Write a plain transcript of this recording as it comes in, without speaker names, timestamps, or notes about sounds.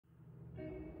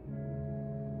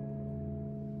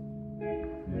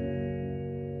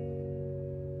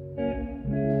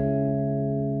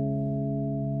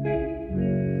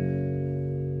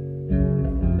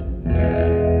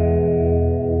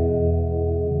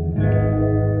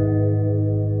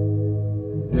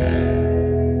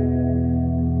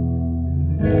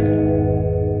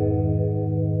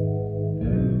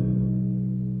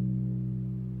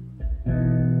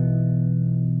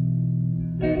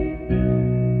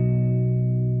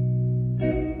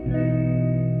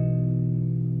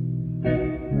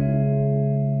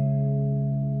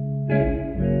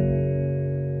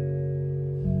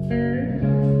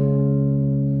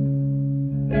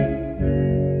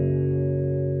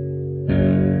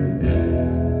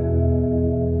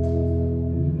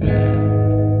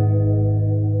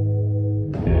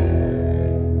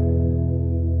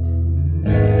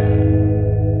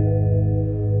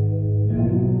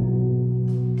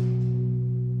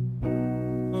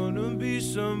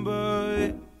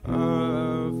somebody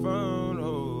I found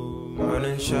home.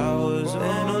 Morning showers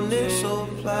and on this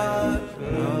supply.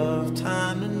 Enough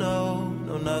time to know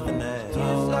nothing at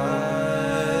all.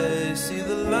 I see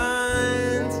the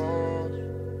lines.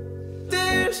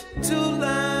 There's two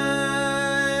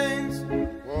lines.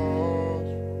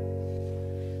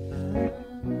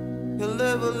 You'll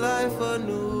live a life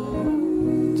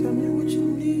anew. Tell me what you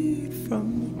need from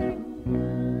me.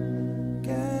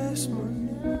 Gas money.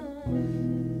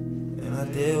 And I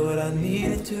did what I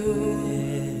needed to,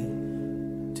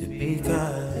 yeah, to be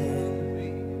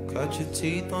kind. Cut your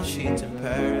teeth on sheets in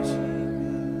Paris.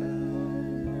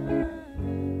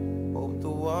 Hope the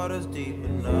water's deep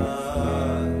enough.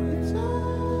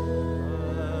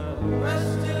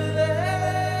 Rest till the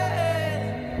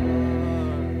end.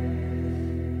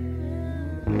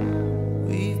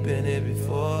 We've been here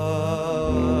before.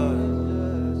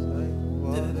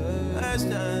 Last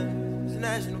time was a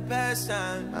national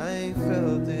pastime. I ain't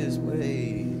felt this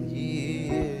way in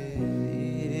years.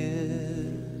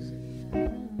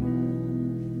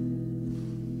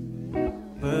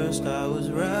 First I was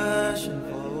rushing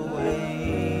for a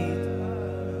wait.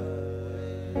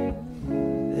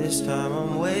 This time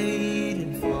I'm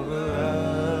waiting for a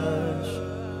rush.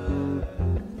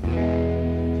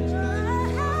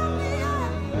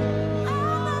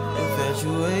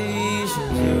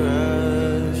 Infatuation's a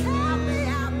rush.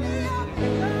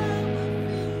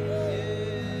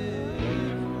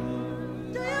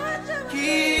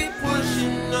 Keep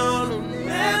pushing on and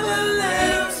never let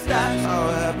them stop. How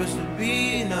it happens to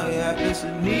be, now it happens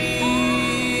to me.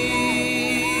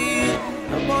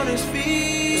 Up on his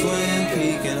feet, twin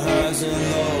peaking highs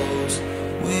and lows.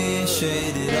 We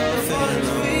shaded off and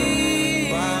low.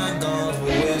 Bygones, but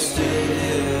we're still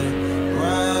here.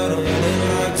 Right on it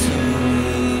like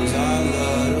twos. I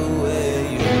love the way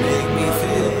you make me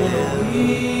feel.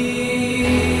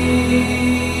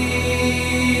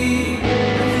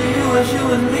 You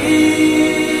and me.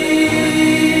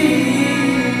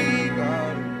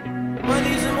 I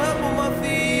need some help on my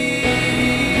feet.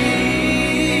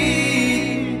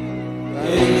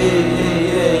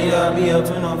 Yeah, I be up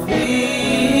to my feet.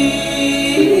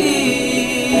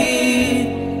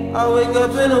 I wake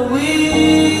up in a week.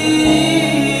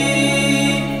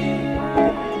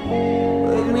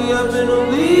 Wake me up in a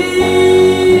week.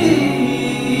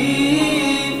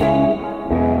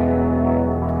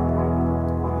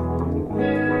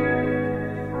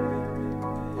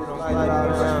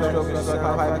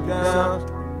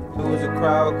 Two is a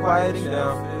crowd quieting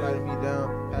down. Letting me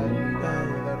down, letting me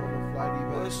down. Let on the flight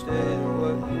even. What's dead and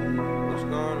what's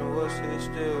gone and what's here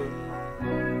still?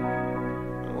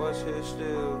 And what's here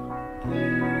still?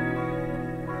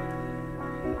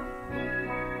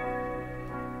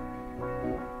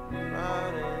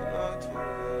 Riding up to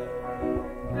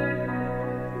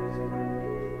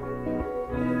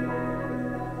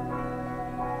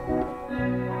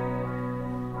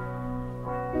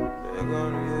they're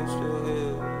gonna get still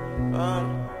here.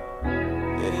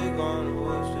 They're gonna